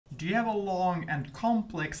Do you have a long and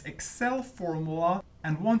complex Excel formula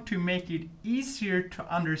and want to make it easier to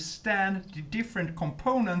understand the different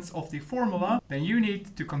components of the formula? Then you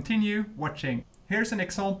need to continue watching. Here's an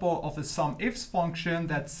example of a sum-ifs function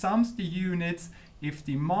that sums the units if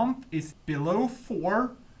the month is below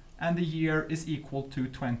 4 and the year is equal to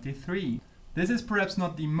 23. This is perhaps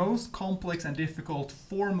not the most complex and difficult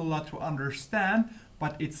formula to understand,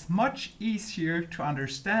 but it's much easier to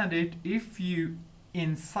understand it if you,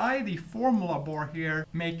 inside the formula bar here,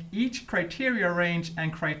 make each criteria range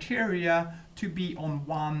and criteria to be on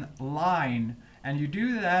one line. And you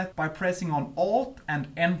do that by pressing on Alt and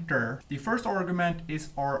Enter. The first argument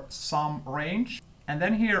is our sum range. And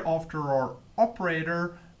then here after our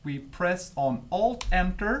operator, we press on Alt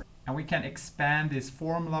Enter and we can expand this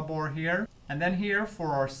formula bar here. And then here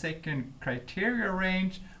for our second criteria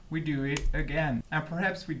range, we do it again. And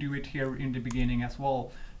perhaps we do it here in the beginning as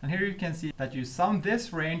well. And here you can see that you sum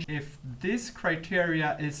this range if this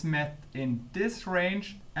criteria is met in this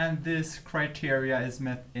range and this criteria is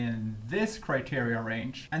met in this criteria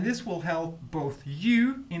range. And this will help both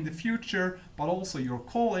you in the future, but also your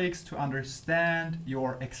colleagues to understand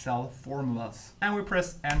your Excel formulas. And we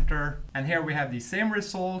press Enter, and here we have the same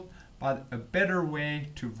result, but a better way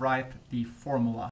to write the formula.